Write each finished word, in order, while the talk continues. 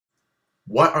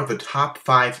What are the top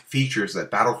 5 features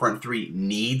that Battlefront 3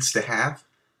 needs to have?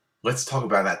 Let's talk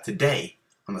about that today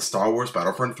on the Star Wars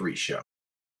Battlefront 3 show.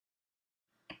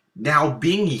 Now,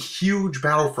 being a huge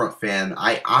Battlefront fan,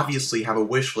 I obviously have a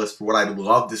wish list for what I'd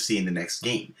love to see in the next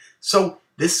game. So,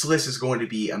 this list is going to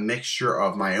be a mixture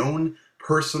of my own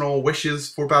personal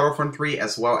wishes for Battlefront 3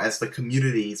 as well as the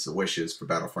community's wishes for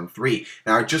Battlefront 3.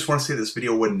 Now, I just want to say this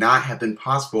video would not have been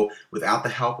possible without the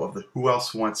help of the Who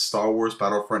Else Wants Star Wars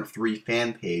Battlefront 3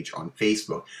 fan page on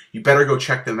Facebook. You better go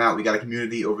check them out. We got a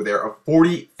community over there of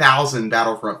 40,000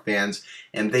 Battlefront fans,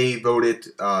 and they voted,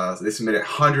 they submitted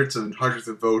hundreds and hundreds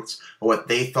of votes on what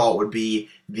they thought would be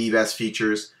the best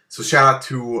features. So shout out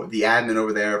to the admin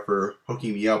over there for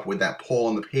hooking me up with that poll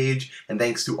on the page, and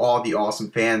thanks to all the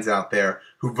awesome fans out there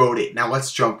who voted. Now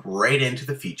let's jump right into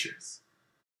the features.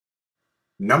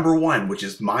 Number 1, which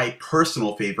is my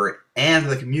personal favorite and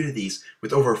the community's,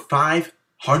 with over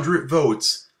 500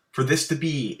 votes for this to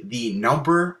be the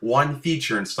number 1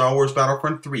 feature in Star Wars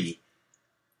Battlefront 3,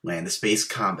 land-to-space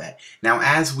combat. Now,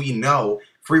 as we know,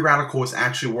 Free Radical was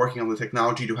actually working on the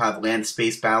technology to have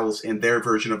land-space battles in their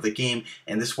version of the game,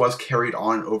 and this was carried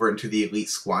on over into the Elite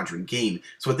Squadron game.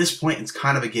 So at this point, it's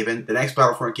kind of a given. The next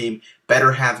Battlefront game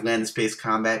better have land-space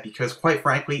combat because, quite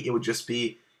frankly, it would just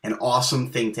be an awesome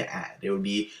thing to add. It would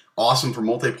be awesome for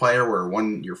multiplayer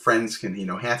where your friends can,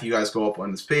 half of you guys go up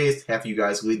on the space, half of you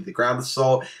guys lead the ground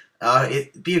assault.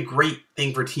 It'd be a great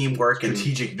thing for teamwork and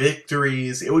strategic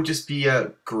victories. It would just be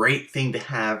a great thing to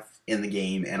have in the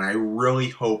game, and I really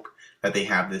hope that they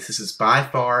have this. This is by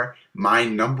far my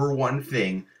number 1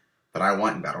 thing that I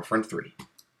want in Battlefront 3.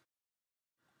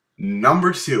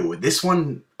 Number 2, this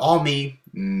one, all me,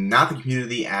 not the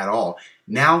community at all.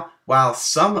 Now, while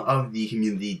some of the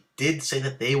community did say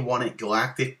that they wanted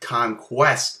Galactic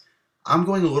Conquest, I'm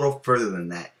going a little further than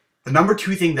that. The number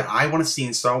 2 thing that I want to see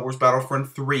in Star Wars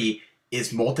Battlefront 3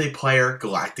 is multiplayer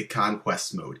Galactic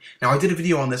Conquest mode. Now, I did a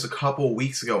video on this a couple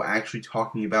weeks ago actually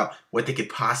talking about what they could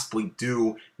possibly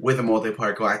do with a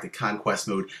multiplayer Galactic Conquest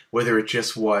mode, whether it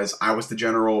just was, I was the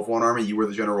general of one army, you were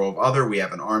the general of other, we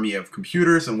have an army of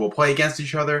computers and we'll play against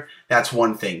each other. That's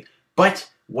one thing. But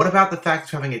what about the fact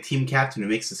of having a team captain who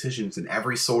makes decisions and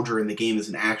every soldier in the game is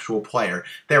an actual player?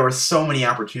 There are so many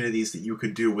opportunities that you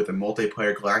could do with a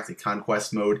multiplayer Galactic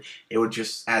Conquest mode. It would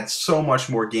just add so much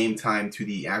more game time to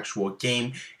the actual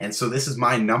game. And so this is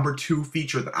my number 2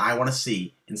 feature that I want to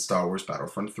see in Star Wars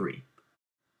Battlefront 3.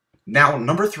 Now,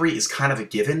 number 3 is kind of a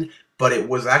given, but it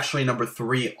was actually number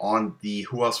 3 on the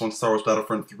Who Else Wants Star Wars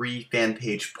Battlefront 3 fan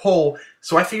page poll,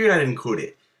 so I figured I'd include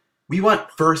it. We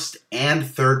want first and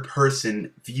third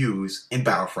person views in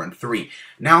Battlefront 3.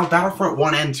 Now, Battlefront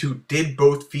 1 and 2 did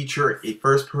both feature a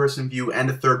first person view and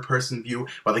a third person view,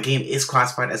 while the game is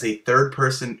classified as a third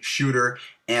person shooter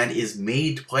and is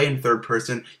made to play in third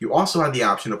person. You also have the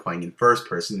option of playing in first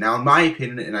person. Now, in my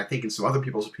opinion, and I think in some other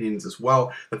people's opinions as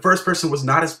well, the first person was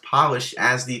not as polished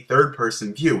as the third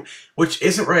person view, which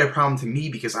isn't really a problem to me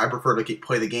because I prefer to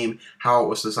play the game how it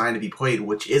was designed to be played,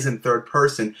 which is in third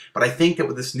person. But I think that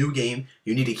with this new game,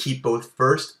 you need to keep both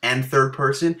first and third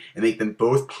person and make them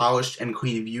both polished and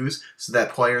clean views so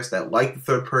that players that like the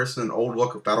third person and old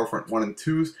look of Battlefront 1 and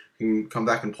 2 can come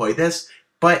back and play this.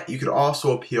 But you could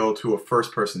also appeal to a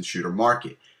first-person shooter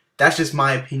market. That's just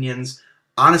my opinions.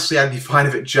 Honestly, I'd be fine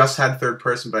if it just had third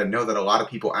person, but I know that a lot of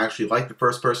people actually like the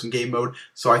first-person game mode,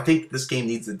 so I think this game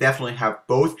needs to definitely have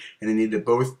both, and they need to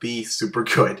both be super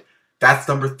good. That's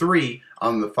number 3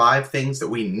 on the 5 things that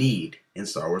we need in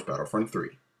Star Wars Battlefront 3.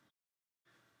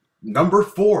 Number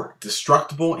 4,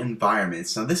 Destructible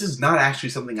Environments. Now, this is not actually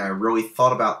something I really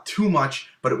thought about too much,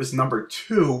 but it was number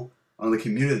 2 on the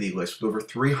community list with over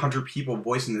 300 people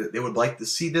voicing that they would like to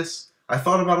see this. I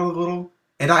thought about it a little,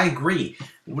 and I agree.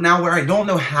 Now, where I don't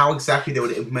know how exactly they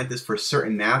would implement this for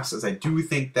certain maps, as I do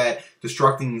think that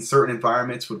destructing certain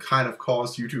environments would kind of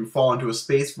cause you to fall into a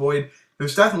space void,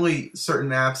 there's definitely certain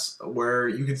maps where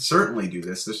you could certainly do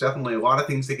this. There's definitely a lot of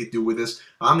things they could do with this.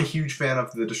 I'm a huge fan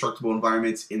of the destructible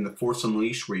environments in the Force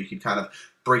Unleashed, where you can kind of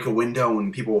break a window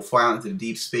and people will fly out into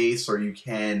deep space, or you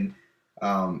can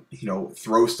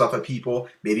throw stuff at people.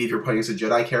 Maybe if you're playing as a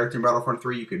Jedi character in Battlefront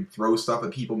 3, you can throw stuff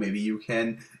at people. Maybe you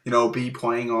can, be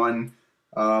playing on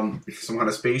some kind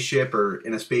of spaceship or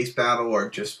in a space battle, or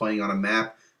just playing on a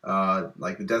map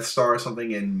like the Death Star or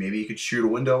something, and maybe you could shoot a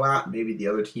window out. Maybe the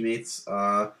other teammates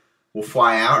will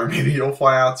fly out, or maybe you'll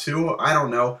fly out too. I don't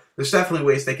know. There's definitely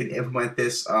ways they can implement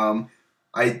this.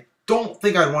 I don't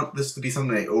think I'd want this to be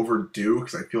something they overdo,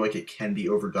 because I feel like it can be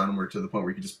overdone to the point where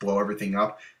you can just blow everything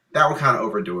up. That would kind of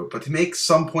overdo it. But to make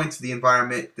some points of the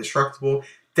environment destructible,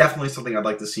 definitely something I'd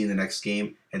like to see in the next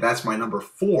game. And that's my number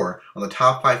 4 on the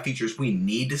top 5 features we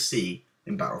need to see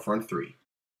in Battlefront 3.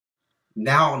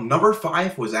 Now, number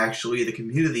 5 was actually the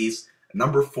community's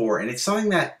number 4, and it's something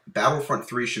that Battlefront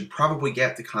 3 should probably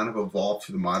get to kind of evolve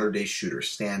to the modern day shooter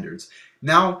standards.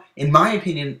 Now, in my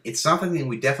opinion, it's not something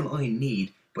we definitely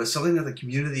need, but something that the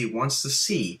community wants to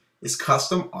see is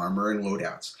custom armor and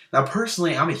loadouts. Now,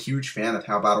 personally, I'm a huge fan of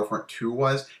how Battlefront 2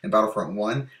 was and Battlefront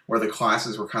 1, where the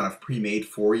classes were kind of pre-made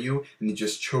for you and you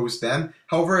just chose them.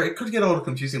 However, it could get a little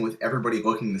confusing with everybody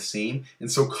looking the same,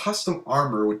 and so custom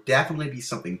armor would definitely be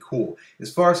something cool.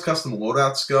 As far as custom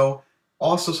loadouts go,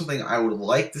 also something I would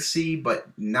like to see, but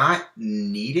not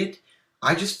needed.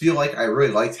 I just feel like I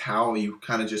really liked how you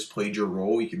kind of just played your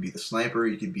role. You could be the sniper,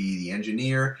 you could be the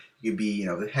engineer, you could be, you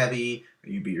know, the heavy,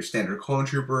 you could be your standard clone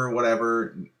trooper,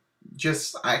 whatever.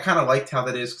 Just, I kind of liked how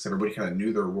that is because everybody kind of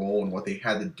knew their role and what they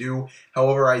had to do.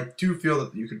 However, I do feel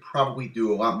that you could probably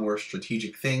do a lot more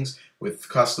strategic things with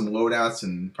custom loadouts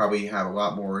and probably have a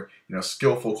lot more, you know,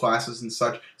 skillful classes and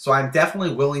such. So I'm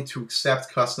definitely willing to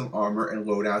accept custom armor and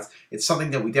loadouts. It's something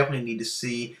that we definitely need to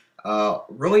see.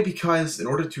 Really because in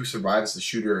order to survive as a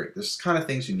shooter, there's kind of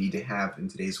things you need to have in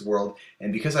today's world,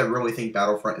 and because I really think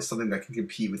Battlefront is something that can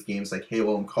compete with games like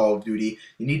Halo and Call of Duty,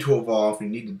 you need to evolve, you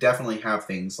need to definitely have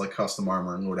things like custom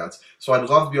armor and loadouts. So I'd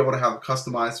love to be able to have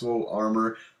customizable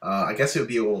armor. I guess it would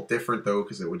be a little different though,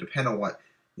 because it would depend on what,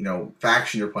 you know,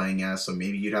 faction you're playing as, so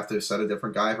maybe you'd have to set a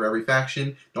different guy for every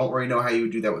faction. Don't really know how you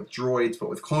would do that with droids, but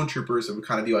with clone troopers it would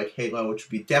kind of be like Halo, which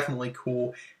would be definitely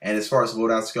cool. And as far as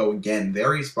loadouts go, again,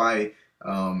 varies by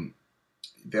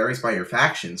your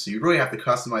faction, so you really have to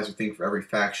customize your thing for every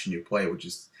faction you play, which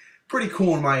is pretty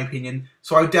cool in my opinion.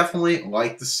 So I would definitely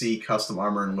like to see custom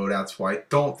armor and loadouts. Where I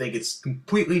don't think it's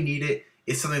completely needed,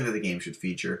 it's something that the game should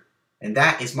feature. And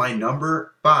that is my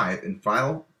number 5 and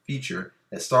final feature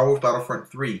that Star Wars Battlefront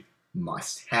 3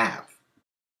 must have.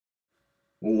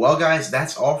 Well guys,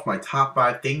 that's all for my top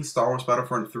 5 things Star Wars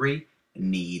Battlefront 3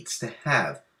 needs to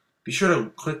have. Be sure to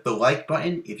click the like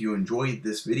button if you enjoyed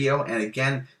this video, and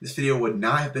again, this video would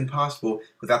not have been possible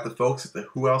without the folks at the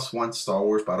Who Else Wants Star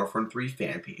Wars Battlefront 3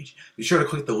 fan page. Be sure to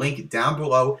click the link down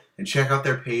below and check out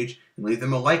their page and leave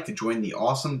them a like to join the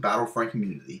awesome Battlefront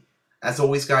community. As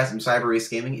always guys, I'm CyberAce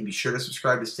Gaming, and be sure to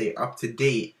subscribe to stay up to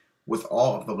date with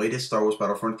all of the latest Star Wars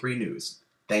Battlefront 3 news.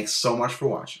 Thanks so much for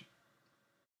watching.